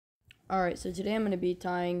Alright, so today I'm going to be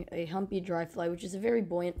tying a humpy dry fly, which is a very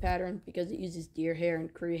buoyant pattern because it uses deer hair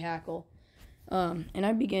and Cree hackle. And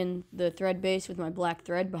I begin the thread base with my black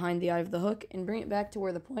thread behind the eye of the hook and bring it back to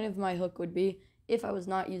where the point of my hook would be if I was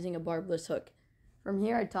not using a barbless hook. From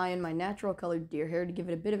here I tie in my natural colored deer hair to give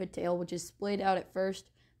it a bit of a tail, which is splayed out at first,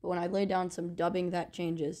 but when I lay down some dubbing that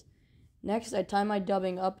changes. Next I tie my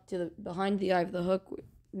dubbing up to behind the eye of the hook,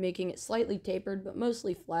 making it slightly tapered but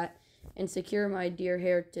mostly flat, and secure my deer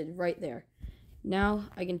hair to right there. Now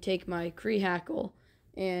I can take my Cree hackle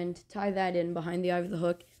and tie that in behind the eye of the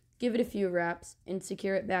hook, give it a few wraps, and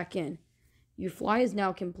secure it back in. Your fly is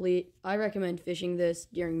now complete. I recommend fishing this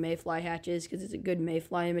during mayfly hatches because it's a good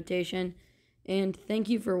mayfly imitation. And thank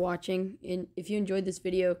you for watching. And if you enjoyed this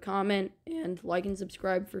video, comment and like and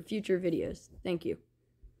subscribe for future videos. Thank you.